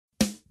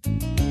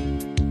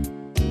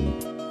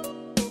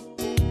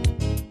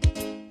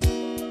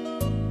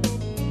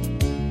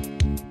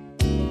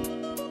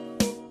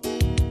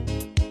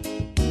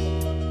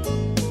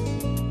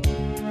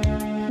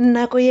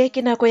nako ye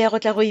ke nako ya go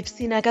tla go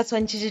ipsina ka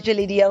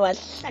tshwantšhetšeledi ya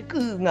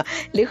mahlakong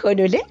le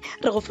kgono le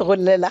re go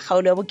fegolela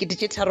kgaolo ya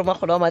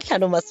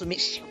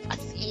bo-1550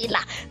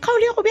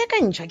 kgaolo ya go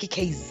beakantšhwa ke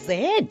KZ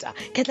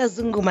ke tla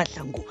zungu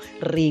mahlangu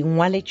re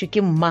ngwaletšwe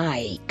ke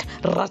Mike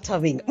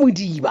Rathabeng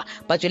Modiba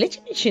ba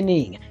tsweletše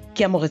metšhineng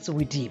ke amogetse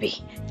Bodibe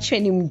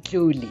Tšhweni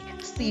Mtloli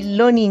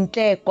Siloni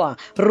Ntlekwa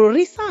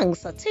Rorisang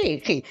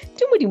Sathekge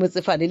ke Modimo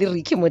Tsefane le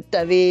Riki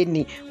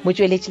Motabeni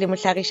motsweletši le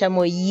mohlagiša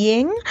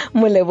moyeng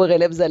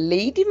molebogele bza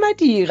Lady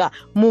Madira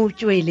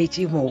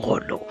motsweletši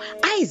mogolo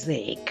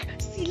Isaac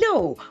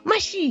Silo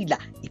Mashila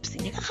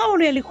ipsene ka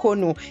kgaolo ya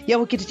lekgono ya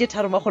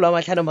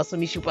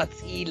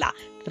bo-1550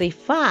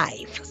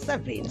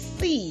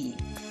 3576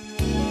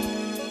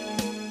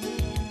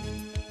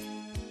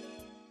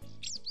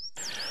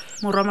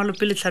 morwa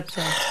malopele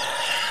tlhapjaka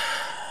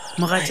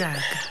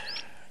mogatjaka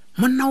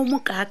monna o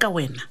mokaka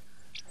wena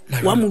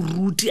wa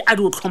moruti a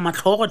di o tlhoma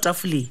tlhogo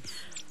tafoleng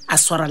a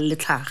swara le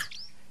tlhaga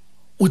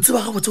o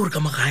tseba ga botse gore ka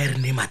magae re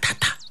ne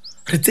mathata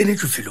re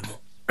tsenetswe felo mo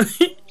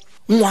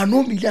ngwana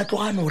o mile a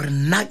tlogana gore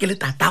nna ke le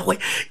tatagwe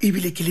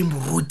ebile ke le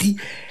moruti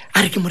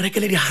a re ke mo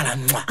rekele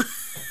digalanngwa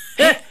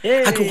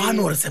a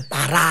tlogana gore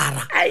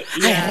separara a e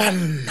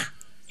ranna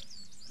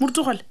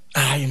morutugole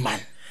ai man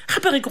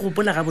gape ge ke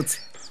gopola gabotse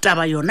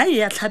taba yona e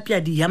ya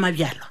tlhapiadi ya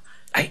mabjalo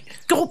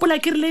ke gopola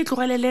ke re le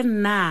tlogelele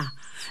nna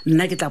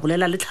ke tla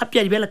bolela le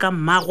tlhapiadi bjale ka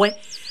mmagwe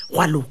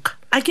gwa loka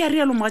a ke a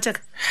rialo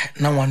mogatšaka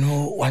nna ngwane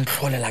wa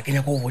ntlholela ke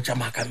nyaka go botsa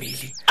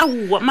maakamele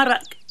aowa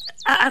mara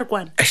a re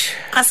kwana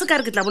ga se ka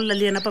re ke tla bolela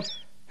le yena papa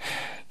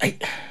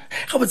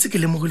ga botse ke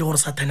lemogile gore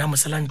Sathane a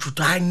moselantšhuto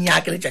a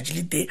nyake letšatši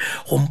le te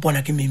go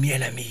mpona ke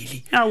memiela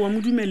mele aowa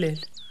modumelele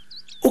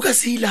o ka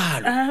se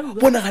ilalo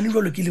bona gane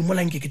jalo ke le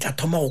molanke ke tla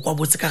thoma go kwa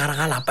botse ka gare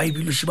ga lapa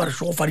ebile šiba re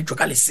go faditšwe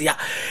ka lesea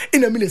e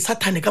namile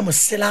Sathane ka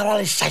mosela ra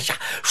lešaša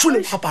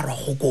šole go aparwa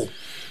gokong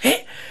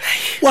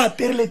o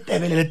apere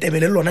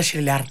letebele lona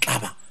šele le a re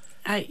tlaba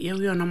eo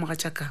yona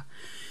mogatšaka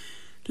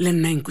le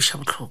nna enkuša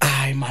botlhoko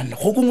ai man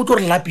gokong o tlo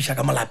re lapiša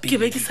ka molapeng ke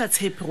be ke sa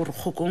tshepe gore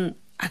gokong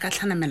a ka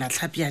tlhanamela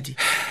tlhapiadi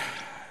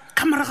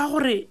ka moraga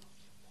gore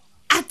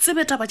a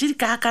tsebe taba tše di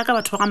kaka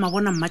batho ba ga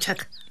mabona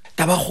mmatšhaka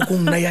taba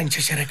gokong nna ya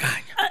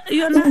ntšhešerekanya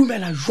o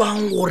dumela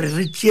jwang gore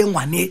re tšee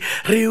ngwane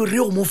re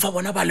go mo fa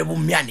bona ba le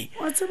bommeane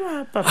wa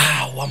tseba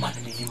papa wa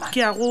mamelema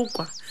ke a go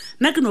kwa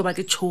nna ke no ba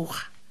ke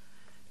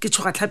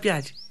tshoga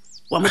tlhapiadi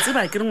wa mo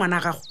tseba ke re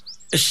ngwana gago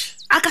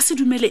a ka se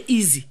dumele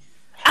easy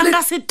a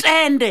nka se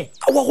tende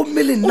wa go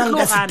mmele nna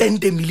nka se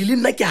tende mele le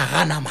nna ke a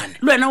gana mane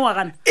le wena wa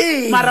gana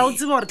mara o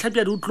tseba gore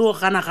tlhapiadi o tlo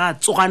gana ga a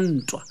tsoga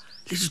ntwa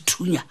le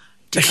dithunya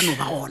di ka no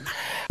ba gona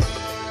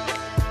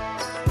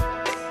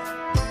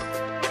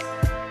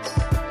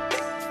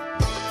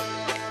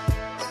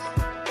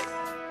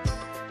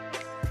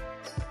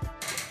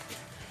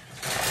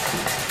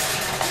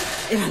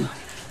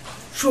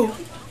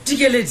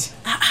dikeledi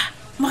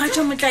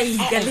mogatša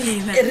motlaika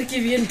lena e re ke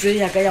bie ntho e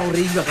yaka ya go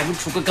reiwa ka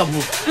bothoko ka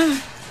moo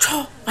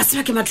tšho ba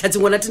tseba ke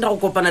matlhatseng ona tena go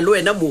kopana le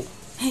wena moo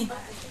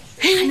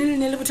ane le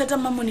ne le bothata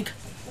mma Monica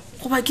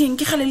goba keng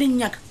ke gale le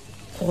nnyaka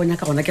go go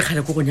nyaka gona ke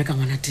kgale ko go nyaka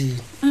ngwana teng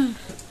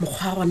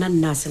mokgwa gona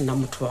nna a se nna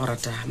motho wa go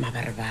rata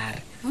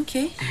mabarebare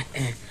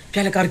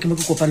bjale ka gore ke mo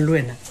ke kopane le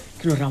wena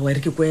ke no rago e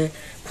re ke kwe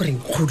goreng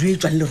kgodu e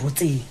tswang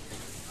lerotseng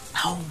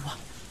aowa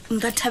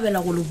nka thabela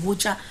go le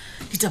botsa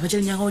ditaba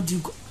tše lenyaga o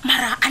diko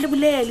mara a le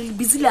bolele le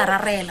busy le a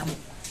rarela mo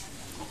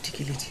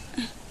dikeledi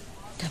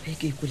taba e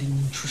ke e kwele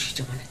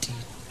ntšhošitše ngwana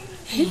teng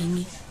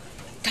eng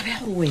taba ya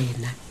gore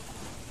wena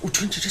o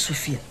thuntšitše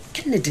Sophia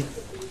ke nnete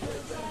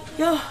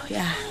yo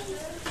ya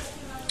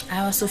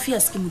awa Sophia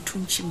se ke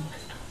mothuntši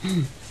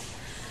mma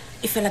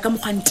e fela ka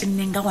mokgwa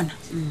ntenneng ka gona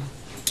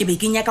ke be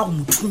ke nyaka go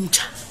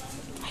mothuntša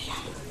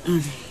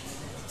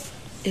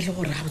e le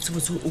gore ga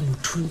botsebotse o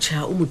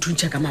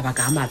mothuntšha ka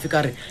mabaka a mafe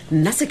ka gore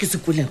nna se ke se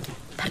kwelego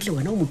ba re le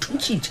wena o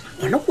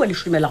mothuntšitše gona kua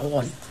lešomela go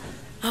gona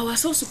awa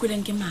seo se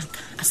kweleng ke maaka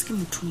a se ke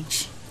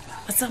mothuntši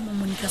wa tseba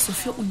Monica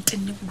Sophia o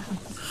ntenne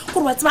boduku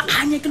gore wa tseba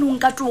a nyake le o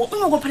nka too o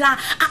nyako phela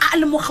a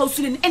le mo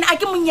gausuleng ene a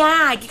ke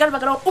monyake ka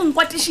lebaka la gore o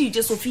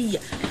nkwatišitše Sophia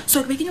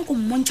so ke be ke nyako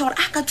mmontšha gore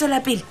a ka tswela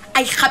pele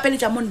a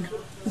ikgapeletša monna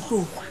o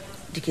tlogwa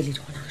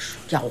dikeledi gona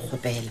ke a go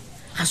kgopela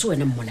ga se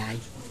wena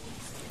mmolai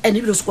ene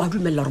ebile o se ko a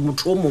dumelela gore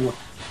motho o mongwe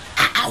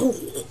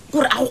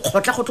gore a go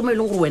kgotla go tlomo e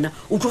leng gore wena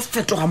o tlo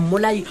fetoga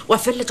mmolai wa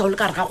feleletša o le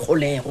ka re ga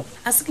kgolego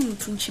a se ke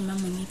mothuntšhi ma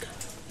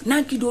Monica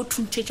nna ke di o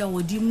thuntšhetša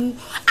godimo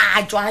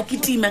a tswa ke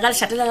time ka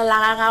lešatelela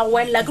la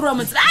gagwela ke re wa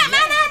motseba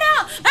manano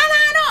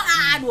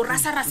a di o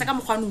rasa-rasa ka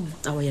mokgwanolo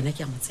ao yena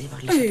ke a mo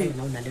tseba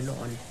lešatelela o na le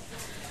lone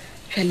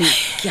fele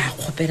ke a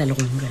kgopela le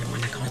go nngwe le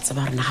ngwana ka gore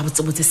tseba rena ga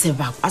botsebotse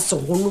sebakwa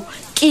segolo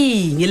ke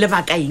eng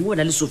lebaka eng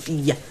wena le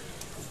Sophia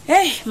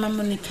ma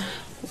Monica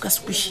o ka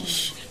se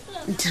kwešiše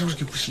ntira gore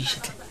ke kwešiše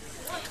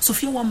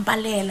Sophia wa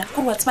mbalela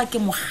gore wa tseba ke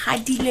mo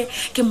gadile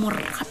ke mo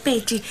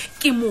rapetše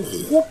ke mo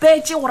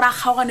gopetše gore a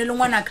kgaogane le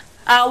ngwanaka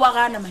a wa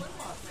gana mane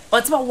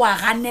wa tseba wa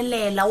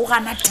ganelela o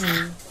gana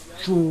teng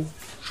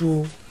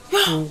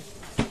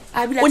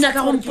o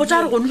nyaka go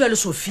mpotsa gore go nwa le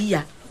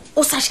Sophia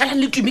o sa šala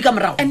le tumi ka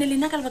morago ene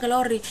lena ka lebaka la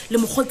gore le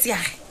mogotsi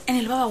age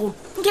ene le ba bagolo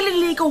nke le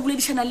leka o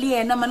boledišana le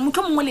ena mane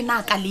motho mongwe le na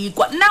a ka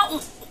lekwa nna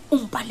o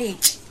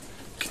mpaletse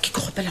ke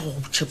kgopela go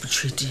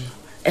botšhepotšhedi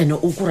ene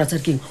o ko ratsa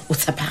keng o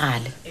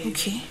tshepagale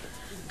okay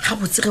ga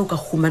botse ge o ka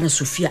humana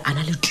Sophia a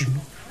na le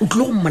tumo o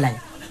tlile go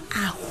mmolaya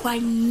a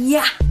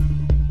hwanya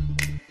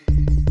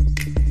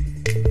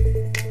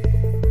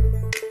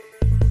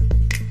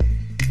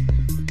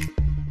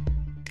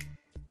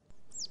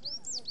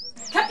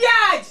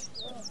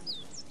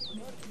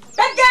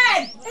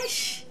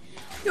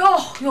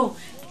yo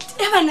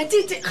bana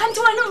Titi gantse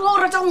wena o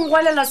rata go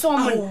ngwalela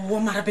somo wa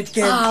mara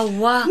Badgirl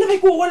awa nna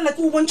ke o golela ke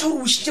o bontšha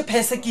gore o šitše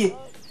phese ke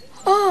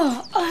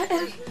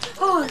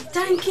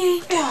thank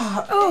you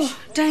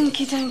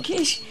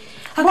ish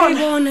a ka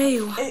bona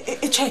eo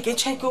e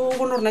check o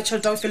bone gore na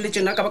tšhelete a o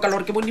feleletse na ka baka la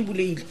gore ke bone e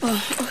buleile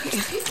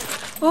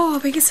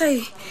be ke sa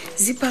e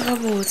zipa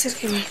gabotse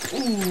ke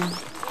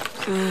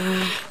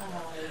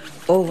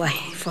why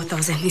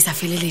 4,000 is a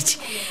feleleše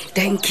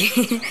thank you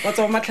wa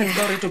tsa matlhane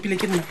ka gore e topile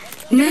ke nna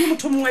nna le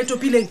motho mongwe a e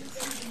topileng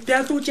di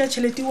a tlo tšea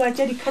tšhelete wa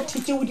tšea dikgathe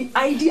tšeo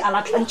di-id a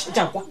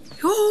latlhantšhetša kwa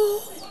yo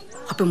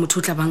gape motho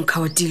o tla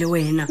bankgaotile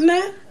wena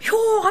ne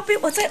yo gape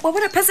wa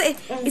bona phase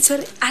e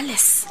tshwere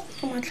alice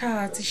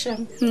matlhatse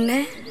sham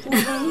ne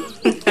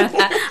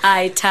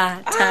ai ta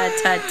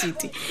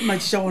Titi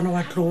matšiša gona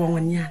wa tlowa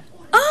ngwanyana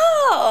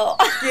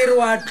ke re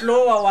wa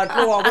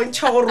tlowa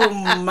bontšha gore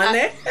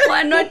mmane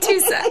wa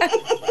notice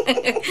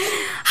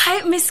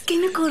hai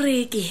miskini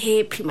kore ke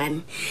happy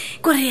man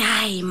kore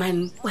hai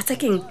man what's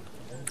again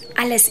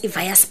alice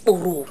ivaya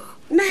sporo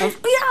not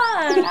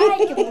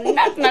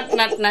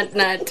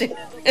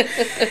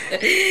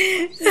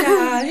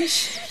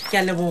ke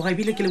a leboga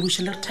ebile ke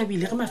lebošele re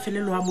thabile ge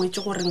mafelelo a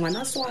moetse gore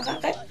ngwana se wa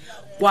gage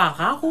wa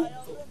gago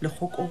le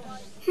kgokong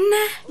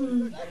nna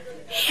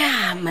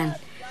ya man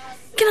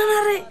ke nana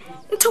re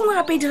ntho ngwe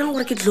gape e dirang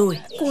gore ke tloe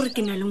ke gore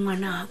ke na le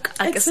ngwanaka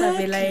a ke sa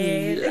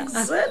belaela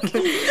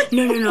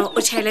no o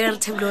tšhaele re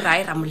thabile gore a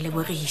e ra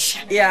mollebogiša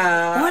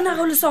ngwana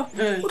ga o le so o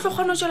tlo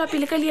kgona o tswela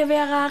pele ka leebe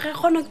ya gage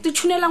kgona ke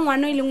tshunela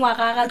ngwana e leng wa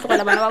gage a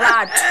tlogela bana ba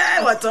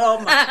batho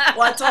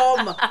wa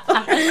thoma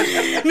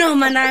no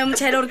mana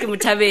motšhaele gore ke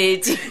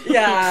mothabetse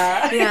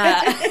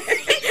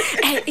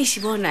ishi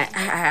bona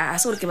a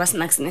se gore ke ba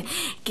snacks ne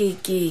ke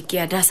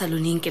a da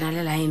saloneng ke na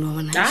le line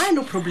wa bona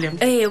no problem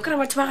o kry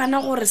batho ba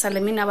gana gore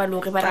salemina ba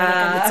loge ba reka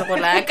letsego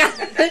laka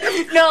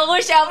no go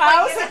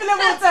shapa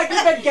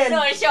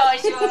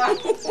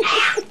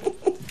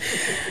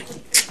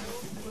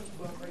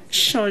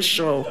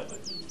sho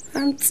a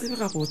ntsebe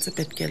ga botse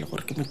Badgirl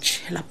gore ke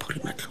motšhela phori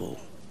matlhong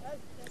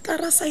ka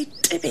ra sa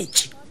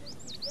itebetse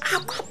a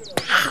kwa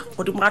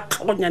godimo ga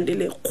tlhogonyane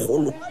le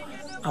kgolo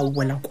a o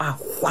boela kwa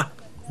gwa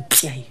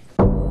mpiae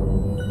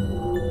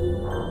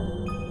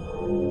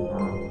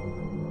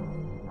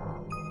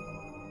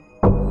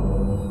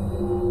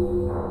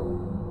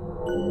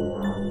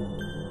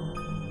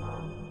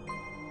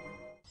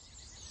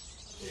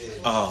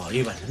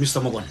bana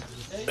Mr. Mabona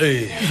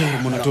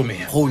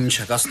go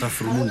ntšha ka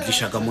staff room o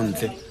ntliša ka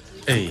montle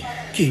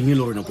ke eng e le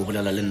gorena ko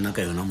bolela le nna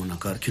ka yona mona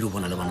kare ke di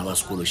bona le bana ba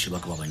sekolo šeba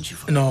ka ba bantši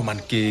fa no man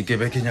ke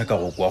be ke nyaka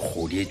go kwa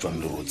kgodi e tswang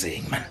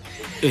lerotseng man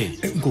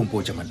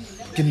nkompotša man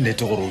ke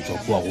nnete gore o tswa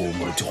kwa go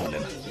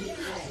moretikgolena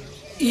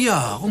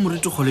ya go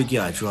moretikgole ke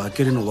a tswa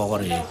ke reno ba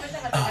gore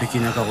be ke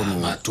nyaka go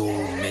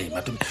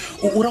matome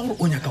o ra gore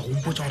o nyaka go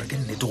mpotša gore ke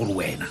nnete gore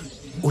wena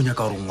o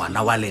nyaka gore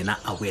ngwana wa lena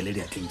a boele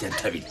diatleng tša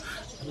dithabile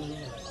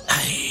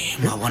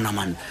mabona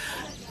man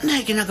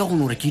nna ke nyaka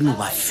gone gore ke ino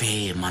ba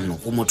fe man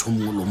go motho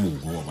mongwe lo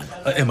mongwe wa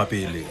bona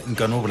mapele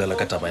nka no bolela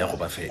ka taba ya go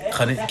ba fe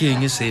gane ke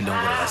eng se e leng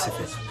gore ga se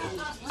fela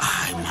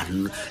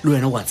man le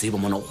wena wa tseba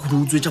mona go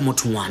utswetša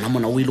motho ngwana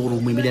mona o ile gore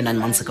o mo emile 9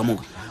 months ka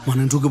moka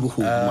mana ntho ke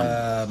bogodu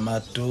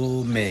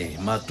matome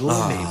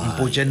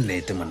mpotše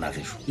nnete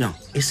monnageso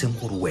e seng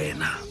gore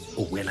wena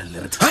o boela le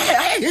re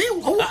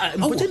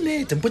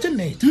mpotše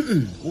nnete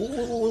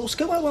o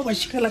seke ba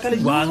šikela ka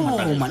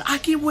lejwang man a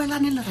ke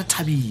boelane le re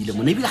thabile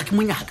mona ebile a ke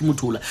monyaka ke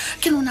mothola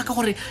ke nona ka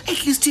gore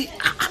at least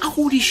a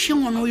godiše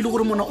ngwana o ile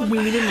gore mona o mo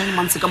emile 9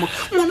 months ka moka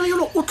ngwana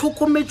yolo o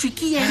tlhokometswe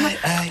ke yena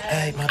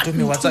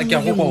matome wa tsa ke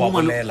a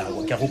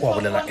go kwa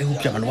bolela e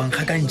upjamane wa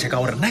nkga ka ntšha ka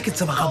gore nna ke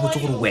tseba ga botse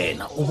gore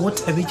wena o bo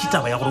thabetse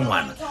taba ya gore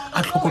ngwana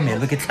a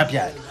tlhokomelwe ke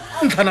tlhapjane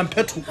ntlhana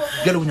mphetho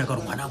bjale o nyaka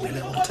gore ngwana a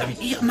boele gore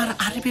thabile mara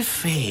a re be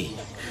fe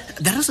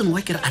the reason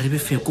why ke re a re be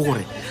fe ko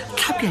gore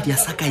tlhapi ya di a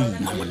sa ka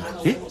ima monna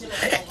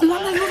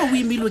ngwana yola o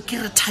emilwe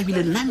ke re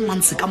thabile 9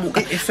 months ka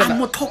moka a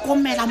mo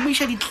tlhokomela mo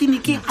iša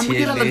ditleliniking a mo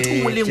direla ntho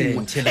ngwe le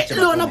nngwe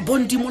le yona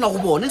bondi mola go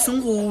bone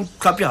seng go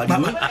tlhapi ya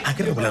dingwe a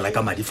ke re bolela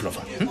ka madi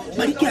felofa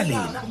madi ke a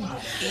lena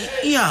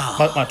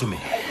matome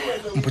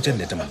mpotše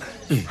nnete mana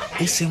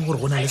e seng gore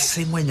go na le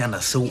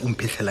sengwenyana seo o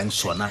mphitlhelang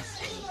sona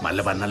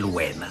malebana le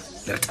wena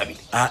le re thabile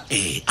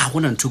a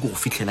gona ntho ke go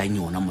fitlhelang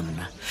yona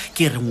monna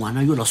ke re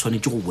ngwana yo la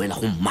swanetse go boela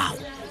go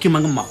mmago ke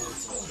mang mmago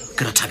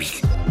ke re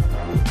thabile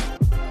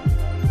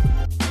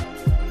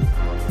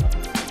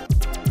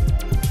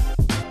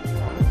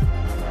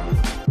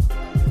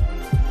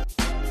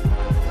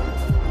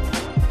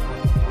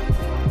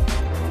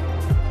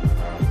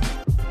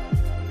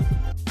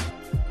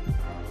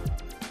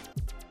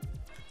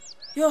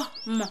yo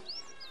mma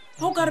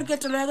ga o ka re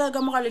ketelo ya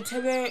ka moga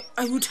lethebe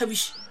a yo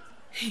thabiše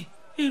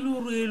e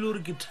le gore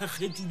ke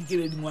thagetse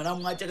dikeledi ngwana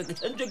mogatšaka ke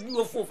tshwantswe ke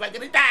yo fofa ke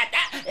re tata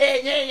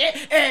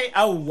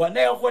aowa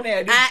na e gone ya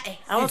ae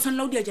ga o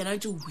tshwanela o dia jana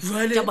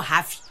tša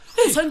bohafi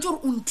o tshwanetse gore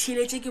o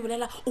ntheeletse ke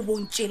bolela o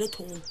bontšele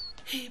thogong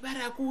ba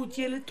re ko o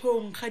tšeele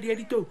thong kgadi ya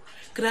ditong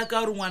ke raka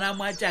gore ngwana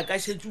mogatšaka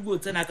šetse o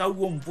tsena ka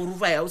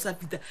uomporova ya o sa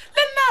fita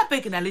le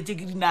nnape ke na le tše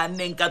ke di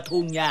naanneng ka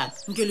thong yaka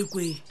nke le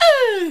kwee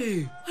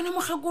wena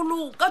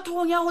mogekolo ka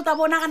thogong ya go ta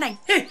bonaganang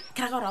ke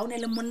raka gore ga o ne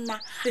le monna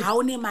ga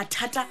o ne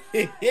mathata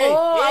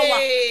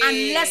aa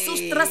unless o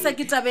stressa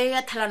ke tabe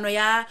ya thalano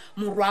ya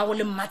morwago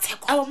le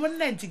mmatsheko aa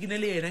monna ntse ke ne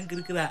le yena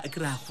ke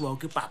ra fiwao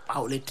ke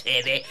papao le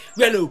thebe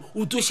bjalo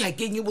o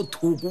tošakeng e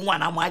bothoko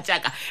ngwana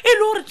mogatšaka e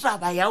le gore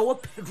taba ya o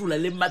phetola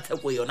le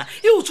mmatsheko yona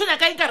e o tshwenya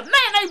kae kare nna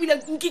yena ebile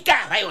nke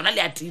kara yona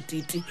le a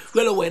tititi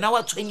bjalo wena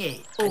wa tshwenyega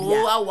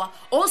aa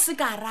o se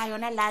kara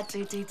yona le a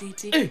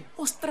tititi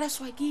o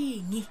stresswa ke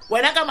eng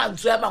wena ka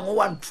mantswe ya mangwe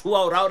wa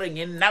nthua ora goreng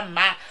e nna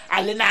mma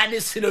a le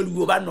naane selo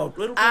leo ba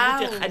noto e re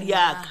kotse kgadi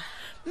yaka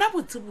nna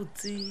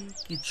botsebotse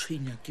ke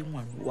tshwenya ke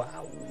ngwane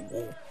wao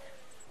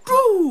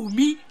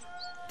tumi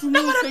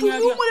mo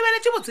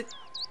lebeletse botse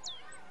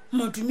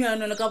matumi a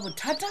nole ka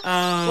bothata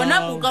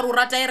wena bo ka re o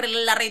rata e re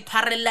lela re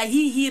tshwarelela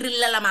hihi re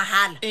lela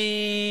mahala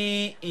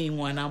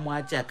ngwana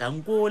moatšaka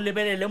nko o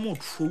lebelele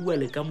motho o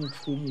le ka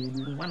motho o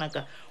moolong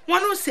ngwanaka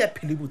ngwana o se a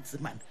phele botse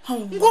mane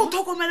nko o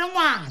tlhokomele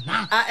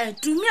ngwana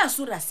tumi a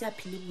sore a se a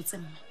phele botse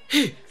mma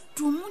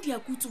tumo di a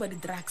kutsuba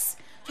di-drugs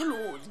jalo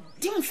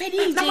di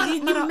mfedile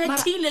di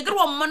mmethile ke re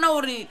wa mmona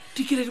gore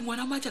dikele di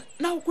ngwana moatšaka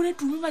na o kone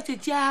tumi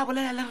matšetši a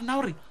bolela le rena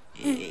gore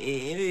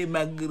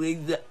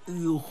magreza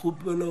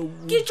gopela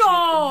ke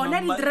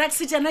tsona di-drugs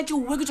tšana ke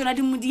uwe ke tsona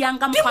di modiang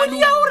ka mokgwano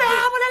ya gore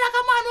a bolela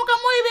ka mano ka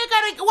mo e be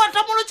kare wa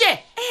tamolotse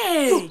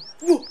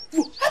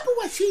gape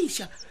wa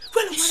šiša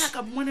fele ngwana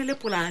ka mmonele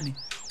polane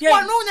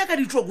ngwana o nyaka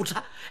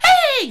ditlokotha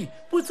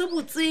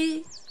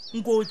botsebotse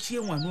nko o tšee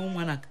ngwana o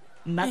ngwanaka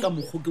nna ka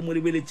mokgo ke mo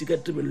lebeletse ka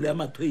tebelelo ya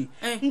mathoi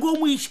nko o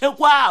mo iše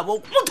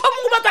kwabo motho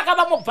mongwe ba taka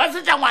ba mo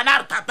fasetša ngwana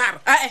a re thatara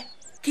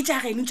ke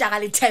tša geno tša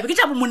ga lethebe ke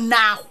tša bo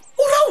monnago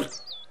o raole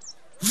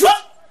jwa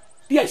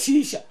di a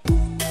šiša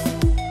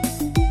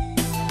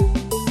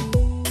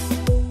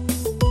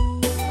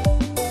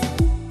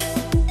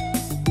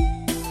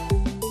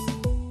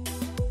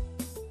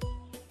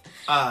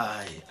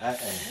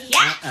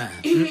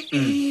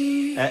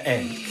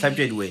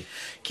tlapjadiwe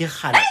ke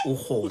gala o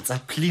gotsa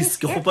please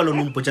ke gopa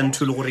lone mpotsa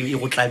ntho le goreng e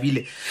go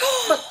tlabile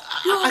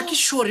a ke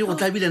sure e go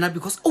tlabile na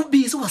because o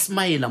busy wa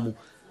smile mo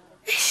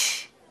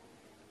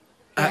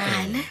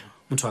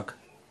motho wa ka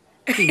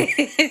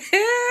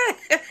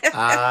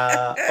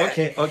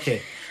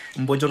okay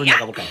mpotsa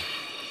gore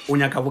o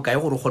nyaka bokae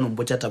gore o kgone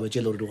mpotsa taba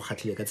tse le gore di go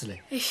kgatlhile ka tsela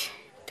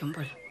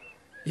tombola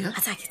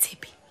a tsa ke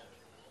tshepe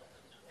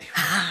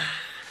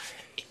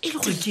e le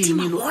gore ke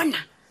eng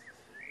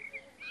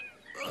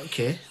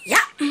okay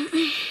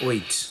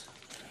wait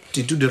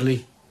did you dirle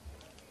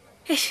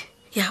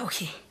ya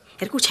okay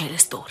re go tšhaela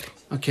story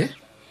okay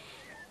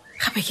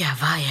gape ke a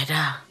vaya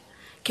da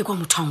ke kwa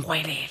motho wa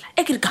ngwelela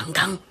e ke re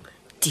gangang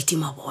Titi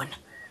mabona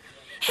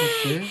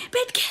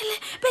bedgirl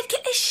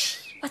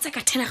ba tsa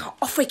ka thena ga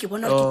offer ke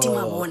bona gore Titi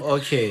mabona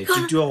okay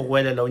Titi wa go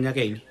welela o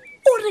nyaka eng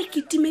o re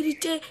ke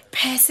timedite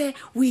phese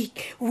we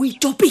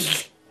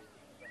topile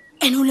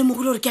ene o le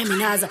mogolo re ke a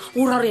menaza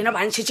o ra rena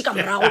ba ntšhetše ka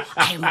morago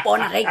a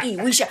empona ge ke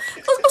e wisha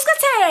o ska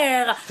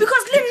tshega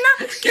because le nna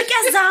ke ke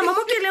zama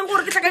mo ke leng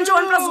gore ke tlhakantše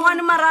 1+1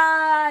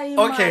 marai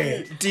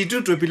okay Titi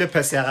o topile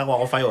phese ya gago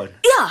wa go fa yona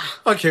yeah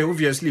okay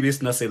obviously be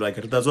sena selo a ke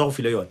re ta tswa go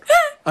file yona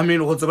I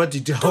mean go tseba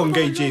Titi ha o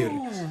nka itšere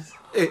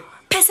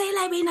phese e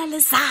la be ena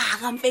le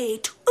zaga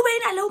mfetho o be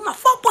ena le ma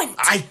 4 point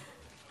ai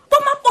bo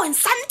ma point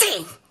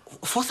something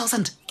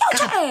 4,000 ke o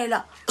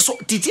tšhaela so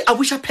Titi a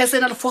wisha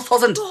phese ena le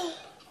 4,000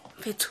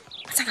 mfetho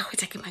tsa ka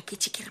hwetsa ke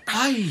maketse ke re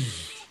ba ai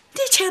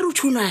di tšhere o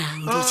tšhuna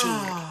yang di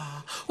tšhere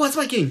wa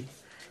tseba keng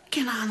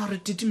ke nagana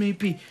gore Titi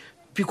maybe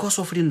because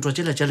of dintwa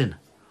tšela tša lena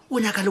o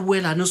nyaka le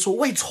boelane so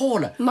wa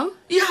itshola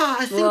yeah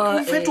I think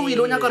o fetogile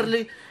o nyaka gore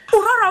le o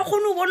rara o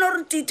kgone o bona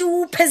gore Titi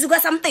o phese ka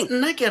something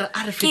nna ke re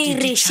a re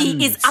fetile she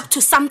is up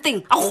to something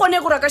a kgone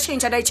gore ka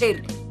change a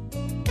ditšhere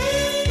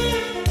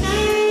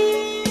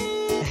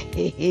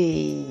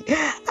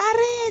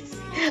aretse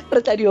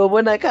re tla di o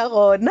bona ka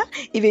gona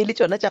e be le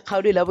tsona tša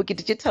kgaolo la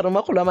bokete tše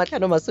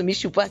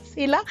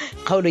 3,576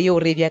 kgaolo yeo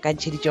re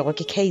beakantšheditšego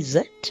ke KZ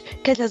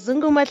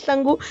Katlazungu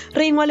Mahlangu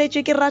re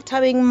ingwaletšwe ke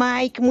Rathabeng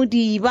Mike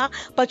Modiba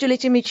ba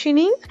tšweletše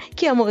metšhining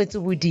ke amogetse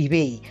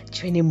Bodibe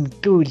Tšhweni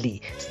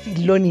Mtloli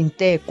Siloni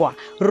Ntekwa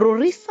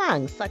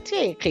Rorisang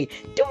Sathekge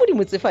Tumodi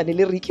Motsefane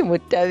le Riki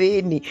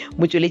Motabeni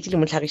motšweletši le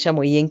motlhagiša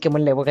moyeng ke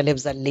Moleboge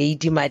Lebza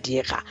Lady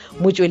Madira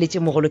motšweletši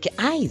mogolo ke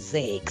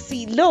Isaac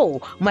Silo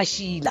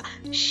Mashila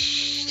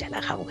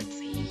Shala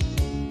gabotse